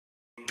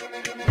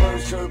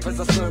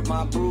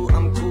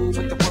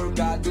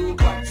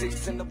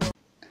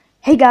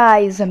Hey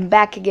guys, I'm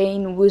back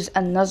again with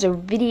another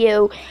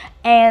video,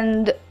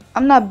 and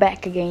I'm not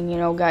back again,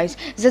 guys.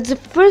 That's the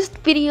first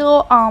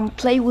video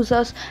Play With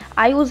Us.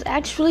 I was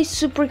actually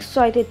super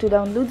excited to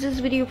download this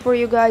video for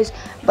you guys,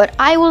 but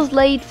I was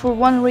late for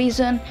one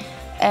reason,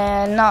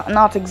 and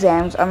not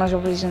exams, another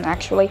reason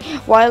actually.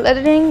 While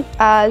editing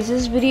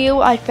this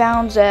video, I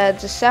found that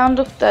the sound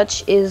of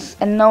touch is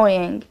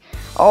annoying.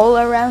 All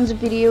around the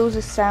video,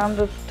 the sound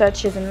of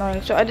touch is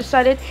annoying, so I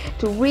decided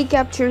to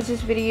recapture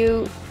this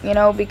video,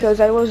 because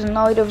I was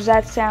annoyed of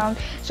that sound,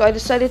 so I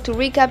decided to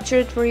recapture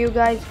it for you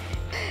guys.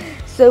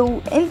 So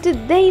in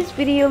today's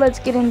video, let's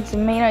get into the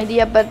main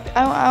idea, but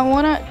I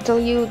want to tell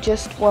you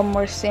just one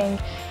more thing.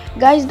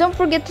 Guys, don't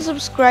forget to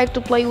subscribe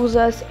to Play With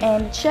Us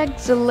and check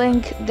the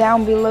link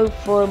down below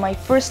for my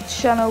first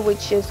channel,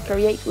 which is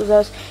Create With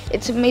Us.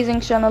 It's an amazing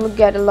channel. You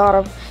get a lot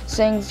of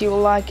things you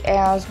like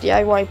as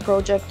DIY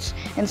projects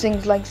and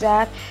things like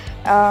that.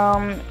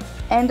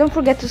 And don't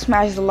forget to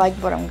smash the like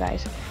button,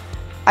 guys.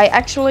 I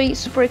actually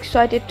super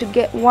excited to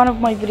get one of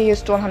my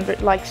videos to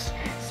 100 likes,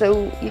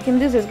 so you can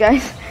do this,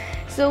 guys.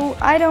 So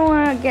I don't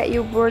want to get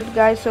you bored,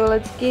 guys, so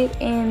let's get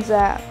in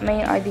the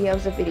main idea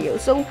of the video.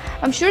 So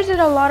I'm sure that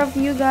a lot of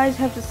you guys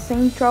have the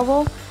same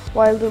trouble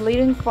while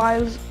deleting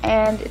files,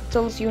 and it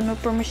tells you no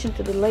permission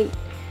to delete.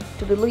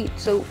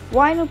 So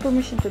why no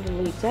permission to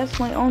delete? That's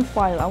my own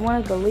file, I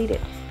want to delete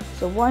it,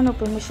 so why no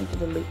permission to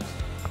delete?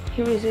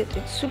 Here is it.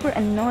 It's super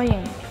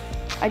annoying.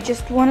 I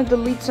just want to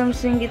delete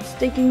something. It's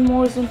taking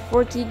more than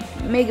 40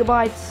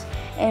 megabytes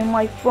and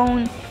my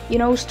phone,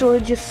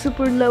 storage is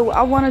super low.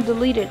 I want to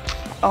delete it.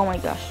 Oh my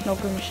gosh, no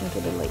permission to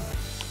delete.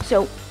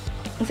 So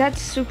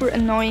that's super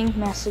annoying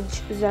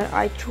message that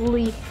I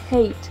truly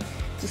hate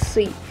to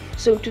see.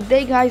 So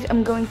today, guys,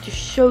 I'm going to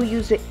show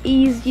you the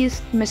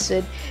easiest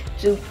method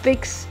to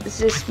fix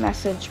this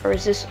message or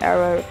this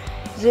error.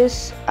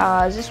 This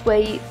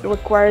way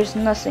requires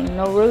nothing: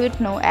 no root,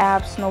 no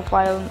apps, no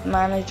file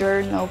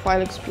manager, no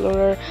file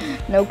explorer,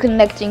 no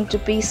connecting to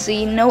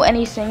PC, no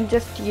anything,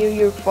 just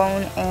your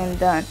phone, and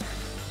done.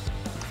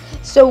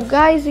 So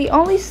guys, the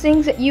only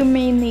things that you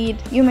may need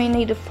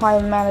a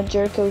file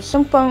manager, because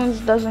some phones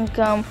doesn't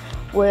come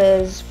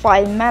with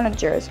file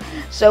managers.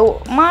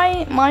 So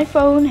my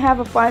phone have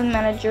a file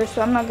manager,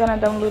 so I'm not gonna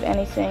download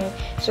anything.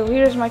 So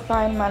here's my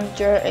file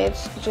manager.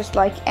 It's just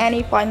like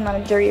any file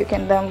manager you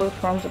can download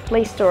from the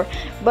Play Store,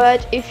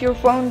 but if your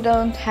phone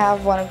don't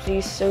have one of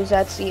these, so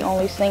that's the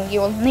only thing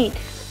you will need.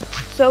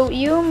 So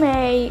you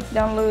may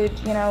download,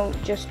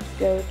 just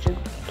go to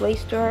Play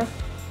Store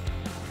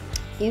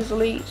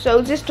easily.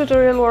 So this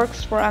tutorial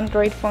works for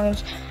Android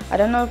phones. I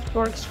don't know if it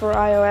works for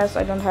iOS.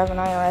 I don't have an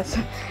iOS.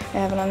 I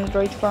have an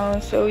Android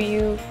phone, so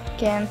you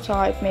can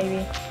type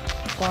maybe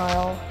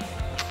File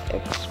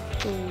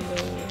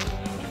Explorer.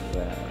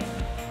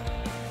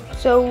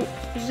 So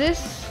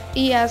this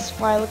ES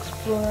File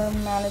Explorer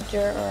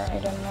Manager, or I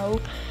don't know,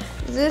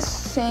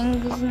 this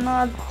thing is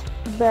not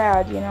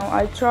bad.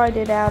 I tried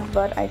it out,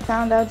 but I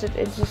found out that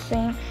it's the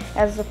same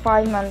as the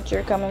file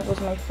manager coming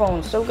with my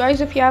phone. So guys,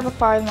 if you have a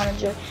file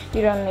manager,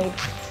 you don't need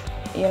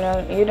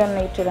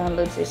to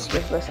download these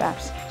useless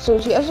apps. So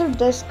the other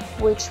disk,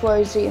 which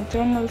was the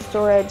internal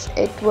storage,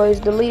 it was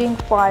deleting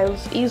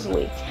files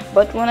easily,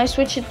 but when I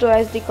switched it to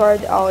SD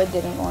card, it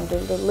didn't want to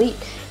delete.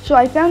 So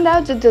I found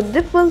out that the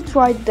default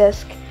right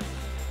disk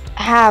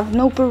have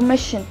no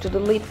permission to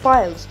delete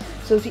files.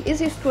 So the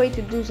easiest way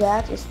to do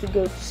that is to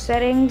go to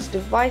Settings,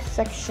 Device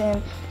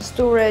section,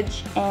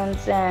 Storage, and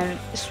then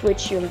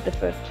switch your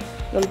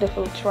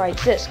default right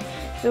disk.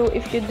 So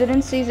if you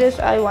didn't see this,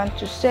 I went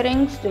to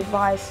Settings,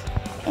 Device,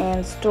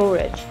 and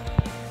Storage.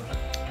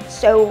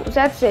 So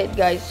that's it,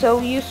 guys. So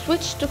you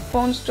switch to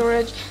phone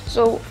storage.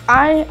 So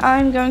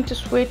I'm going to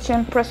switch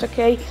and press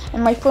OK,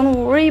 and my phone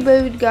will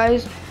reboot,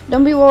 guys.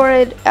 Don't be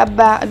worried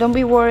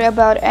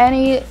about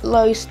any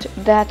lost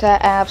data,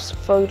 apps,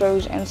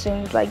 photos, and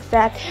things like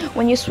that.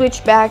 When you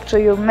switch back to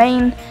your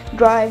main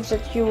drives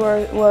that you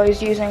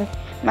was using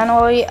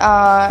manually,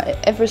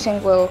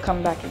 everything will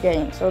come back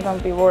again. So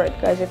don't be worried,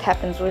 guys. It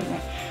happens with me.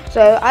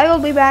 So I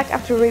will be back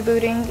after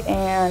rebooting,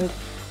 and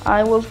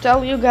I will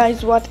tell you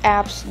guys what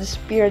apps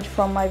disappeared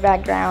from my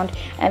background,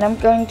 and I'm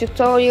going to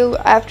tell you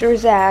after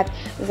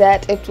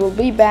that it will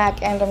be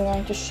back, and I'm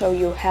going to show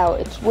you how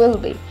it will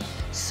be.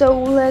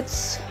 So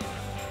let's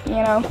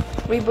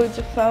reboot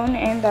the phone,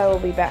 and I will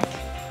be back.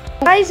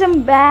 Guys,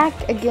 I'm back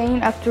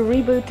again after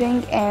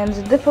rebooting, and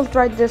the default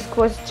right disk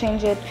was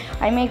changed.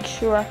 I make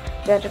sure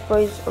that it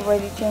was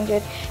already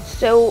changed.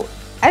 So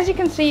as you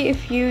can see,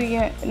 if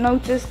you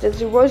notice that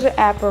there was an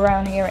app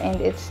around here and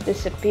it's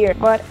disappeared,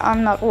 but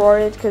I'm not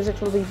worried because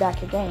it will be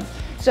back again.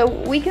 So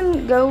we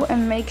can go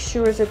and make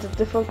sure that the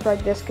default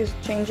right disk is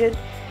changed.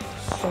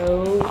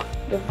 So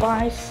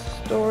device,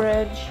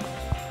 storage,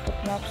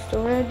 open up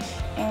storage,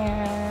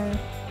 and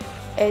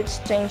it's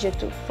changed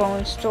to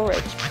phone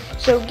storage.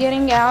 So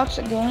getting out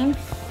again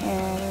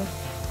and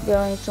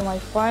going to my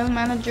file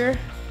manager,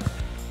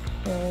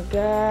 we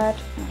got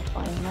my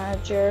file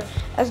manager,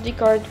 SD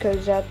card,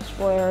 because that's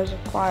where the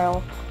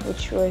file,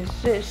 which was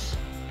this.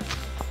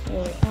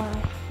 Here we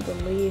are.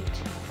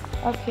 Delete.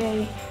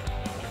 Okay,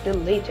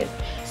 deleted.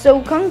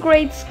 So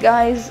congrats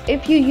guys,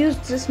 if you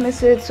used this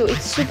method, so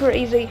it's super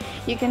easy,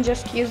 you can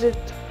just use it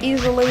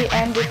easily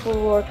and it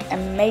will work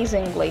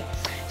amazingly.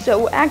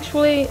 So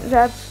actually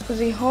that's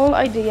the whole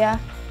idea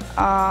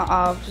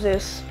of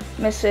this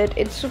method.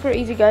 It's super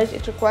easy guys,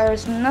 it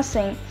requires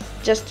nothing,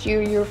 just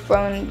your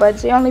phone, but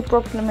the only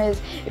problem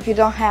is if you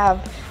don't have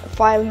a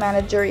file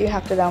manager you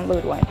have to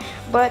download one,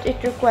 but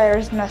it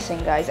requires nothing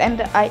guys,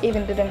 and I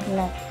even didn't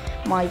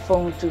connect my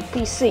phone to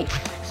PC.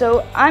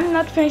 So I'm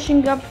not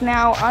finishing up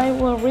now, I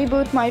will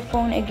reboot my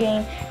phone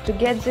again to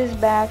get this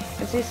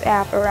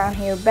app around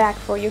here back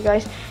for you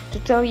guys, to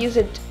tell you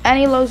that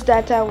any lost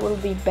data will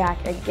be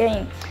back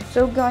again.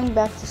 So going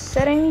back to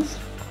settings,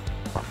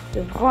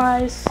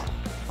 device,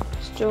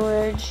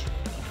 storage,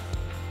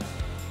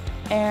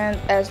 and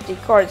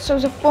SD card. So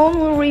the phone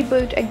will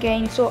reboot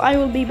again, so I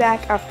will be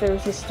back after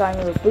this time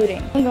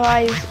rebooting. Hey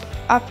guys,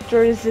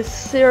 after the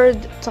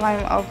third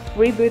time of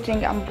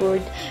rebooting I'm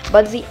bored,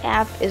 but the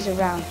app is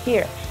around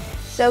here.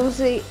 So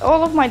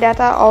all of my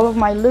data, all of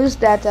my loose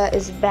data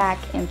is back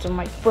into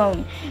my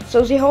phone.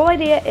 So the whole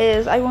idea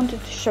is I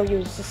wanted to show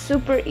you the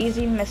super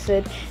easy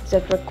method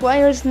that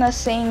requires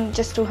nothing,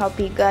 just to help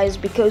you guys,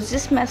 because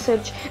this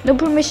message, no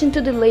permission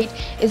to delete,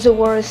 is the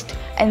worst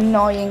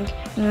annoying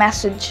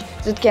message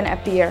that can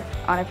appear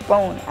on a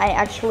phone. I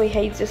actually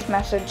hate this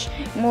message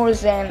more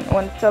than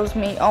when it tells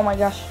me, oh my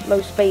gosh,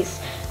 low space.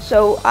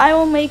 So I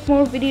will make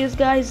more videos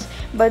guys,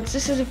 but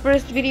this is the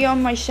first video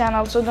on my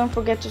channel, so don't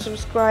forget to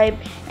subscribe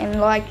and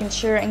like and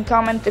share and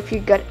comment if you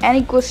got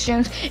any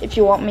questions, if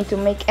you want me to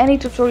make any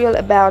tutorial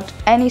about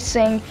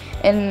anything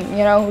in,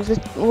 you know,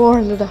 the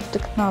world of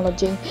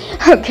technology.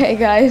 Okay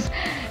guys,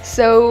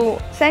 so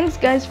thanks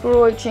guys for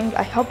watching,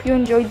 I hope you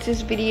enjoyed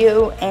this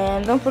video,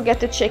 and don't forget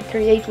to check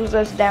Create With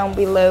Us down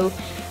below,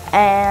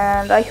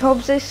 and I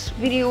hope this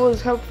video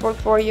was helpful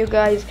for you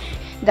guys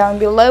down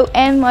below,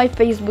 and my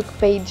Facebook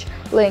page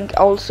link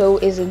also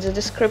is in the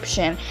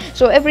description.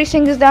 So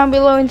everything is down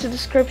below in the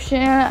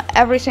description,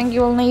 everything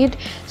you will need.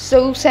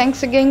 So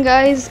thanks again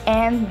guys,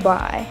 and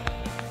bye.